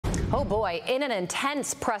Oh boy, in an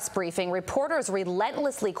intense press briefing, reporters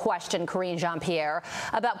relentlessly questioned Karine Jean-Pierre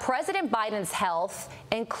about President Biden's health,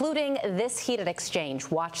 including this heated exchange.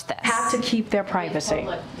 Watch this. Have to keep their privacy.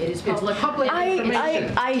 It is public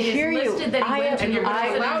information. I hear you.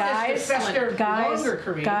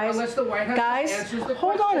 Guys,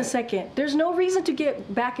 hold on a second. There's no reason to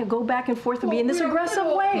go back and forth and be in this aggressive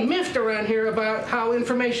way. Miffed around here about how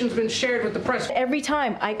information's been shared with the press. Every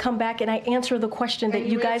time I come back and I answer the question that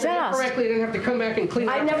you guys asked. Correctly, you didn't have to come back and clean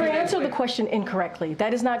it up. I never answered the question incorrectly.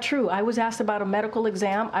 That is not true. I was asked about a medical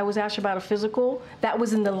exam. I was asked about a physical. That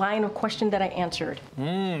was in the line of question that I answered.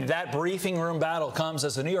 That briefing room battle comes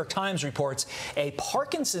as the New York Times reports a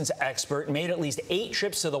Parkinson's expert made at least 8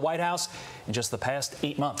 trips to the White House in just the past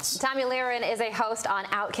 8 months. Tomi Lahren is a host on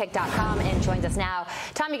OutKick.com and joins us now.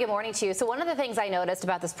 Tomi, good morning to you. So one of the things I noticed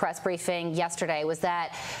about this press briefing yesterday was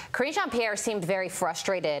that Karine Jean-Pierre seemed very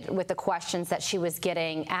frustrated with the questions that she was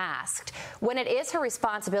getting asked, when it is her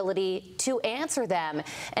responsibility to answer them.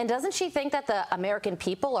 And doesn't she think that the American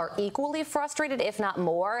people are equally frustrated, if not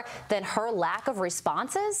more, than her lack of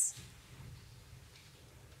responses?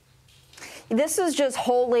 This is just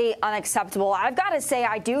wholly unacceptable. I've got to say,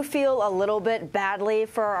 I do feel a little bit badly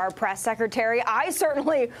for our press secretary. I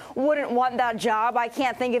certainly wouldn't want that job. I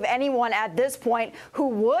can't think of anyone at this point who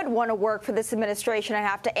would want to work for this administration and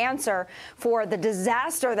have to answer for the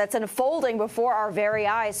disaster that's unfolding before our very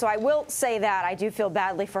eyes. So I will say that I do feel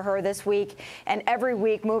badly for her this week and every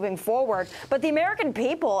week moving forward. But the American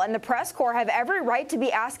people and the press corps have every right to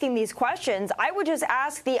be asking these questions. I would just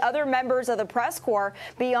ask the other members of the press corps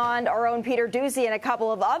beyond our own Peter Doocy and a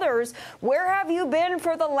couple of others, where have you been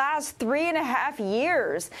for the last 3.5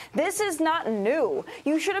 years? This is not new.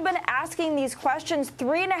 You should have been asking these questions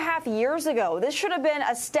 3.5 years ago. This should have been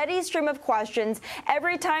a steady stream of questions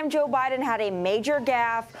every time Joe Biden had a major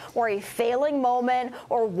gaffe or a failing moment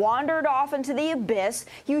or wandered off into the abyss.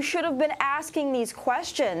 You should have been asking these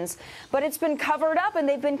questions, but it's been covered up and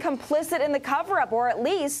they've been complicit in the cover-up, or at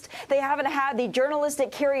least they haven't had the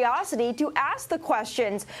journalistic curiosity to ask the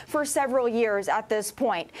questions for several years at this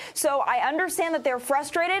point. So I understand that they're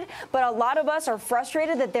frustrated, but a lot of us are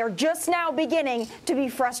frustrated that they're just now beginning to be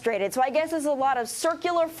frustrated. So I guess there's a lot of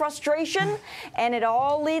circular frustration, and it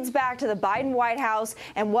all leads back to the Biden White House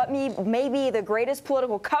and what may be the greatest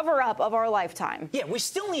political cover-up of our lifetime. Yeah, we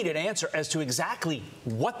still need an answer as to exactly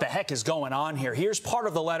what the heck is going on here. Here's part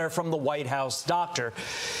of the letter from the White House doctor.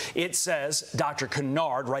 It says Dr.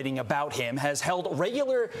 Kennard, writing about him, has held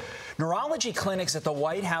regular neurology clinics at the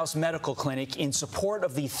White House Medical Clinic in support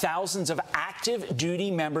of the thousands of active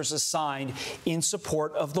duty members assigned in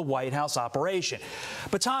support of the White House operation.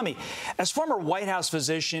 But Tomi, as former White House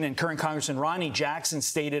physician and current Congressman Ronnie Jackson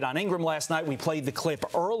stated on Ingram last night, we played the clip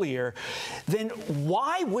earlier, then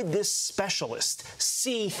why would this specialist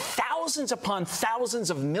see thousands upon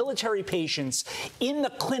thousands of military patients in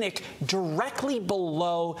the clinic directly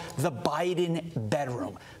below the Biden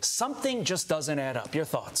bedroom? Something just doesn't add up. Your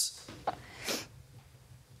thoughts?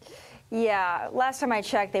 Yeah, last time I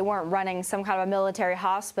checked, they weren't running some kind of a military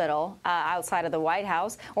hospital outside of the White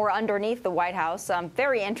House or underneath the White House.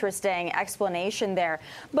 Very interesting explanation there.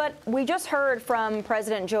 But we just heard from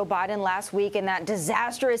President Joe Biden last week in that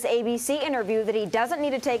disastrous ABC interview that he doesn't need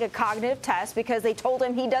to take a cognitive test because they told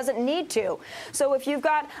him he doesn't need to. So if you've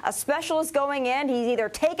got a specialist going in, he's either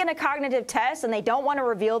taken a cognitive test and they don't want to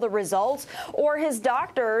reveal the results, or his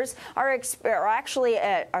doctors are actually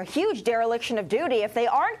a huge dereliction of duty if they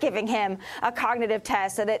aren't giving him a cognitive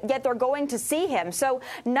test, and yet they're going to see him. So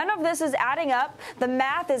none of this is adding up. The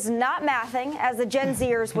math is not mathing, as the Gen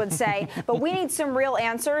Zers would say, but we need some real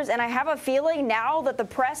answers. And I have a feeling now that the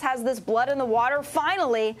press has this blood in the water,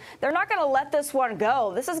 finally, they're not going to let this one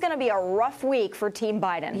go. This is going to be a rough week for Team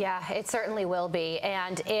Biden. Yeah, it certainly will be.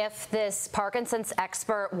 And if this Parkinson's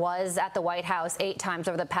expert was at the White House 8 times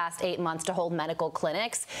over the past 8 months to hold medical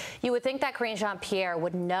clinics, you would think that Karine Jean-Pierre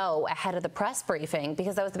would know ahead of the press briefing,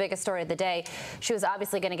 because that was the biggest story of the day. She was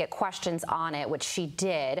obviously going to get questions on it, which she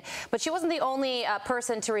did. But she wasn't the only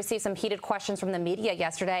person to receive some heated questions from the media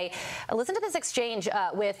yesterday. Listen to this exchange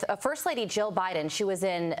with First Lady Jill Biden. She was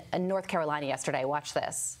in North Carolina yesterday. Watch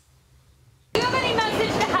this. Do you have any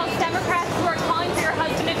message to House Democrats who are calling for your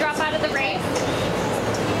husband to drop out of the race?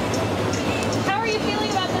 How are you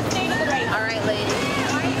feeling about the state of the race? All right, lady.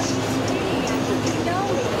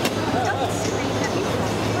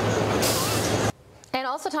 And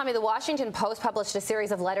also, Tomi, the Washington Post published a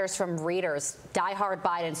series of letters from readers, diehard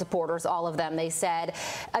Biden supporters, all of them. They said,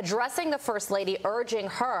 addressing the First Lady, urging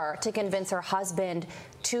her to convince her husband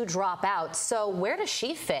to drop out. So where does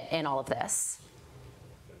she fit in all of this?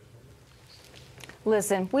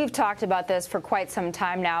 Listen, we've talked about this for quite some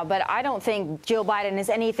time now, but I don't think Joe Biden is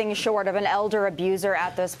anything short of an elder abuser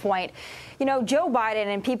at this point. You know, Joe Biden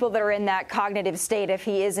and people that are in that cognitive state, if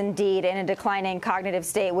he is indeed in a declining cognitive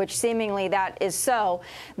state, which seemingly that is so,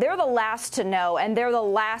 they're the last to know, and they're the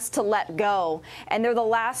last to let go, and they're the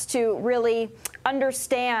last to really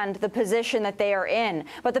understand the position that they are in.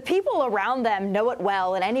 But the people around them know it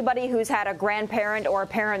well, and anybody who's had a grandparent or a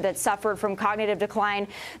parent that suffered from cognitive decline,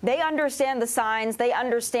 they understand the signs. They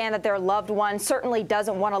understand that their loved one certainly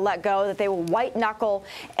doesn't want to let go, that they will white-knuckle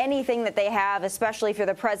anything that they have, especially if you're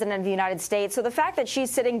the president of the United States. So the fact that she's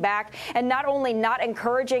sitting back and not only not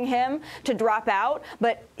encouraging him to drop out,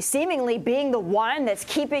 but seemingly being the one that's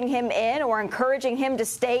keeping him in or encouraging him to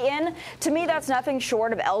stay in, to me, that's nothing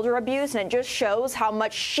short of elder abuse, and it just shows how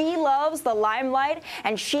much she loves the limelight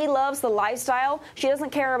and she loves the lifestyle. She doesn't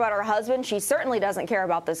care about her husband. She certainly doesn't care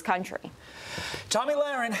about this country. Tomi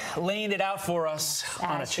Lahren laying it out for us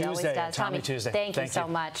on a Tuesday. Tommy Tuesday. Thank you so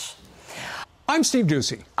much. I'm Steve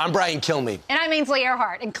Doocy. I'm Brian Kilmeade. And I'm Ainsley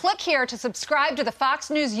Earhart. And click here to subscribe to the Fox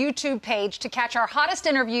News YouTube page to catch our hottest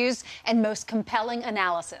interviews and most compelling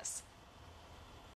analysis.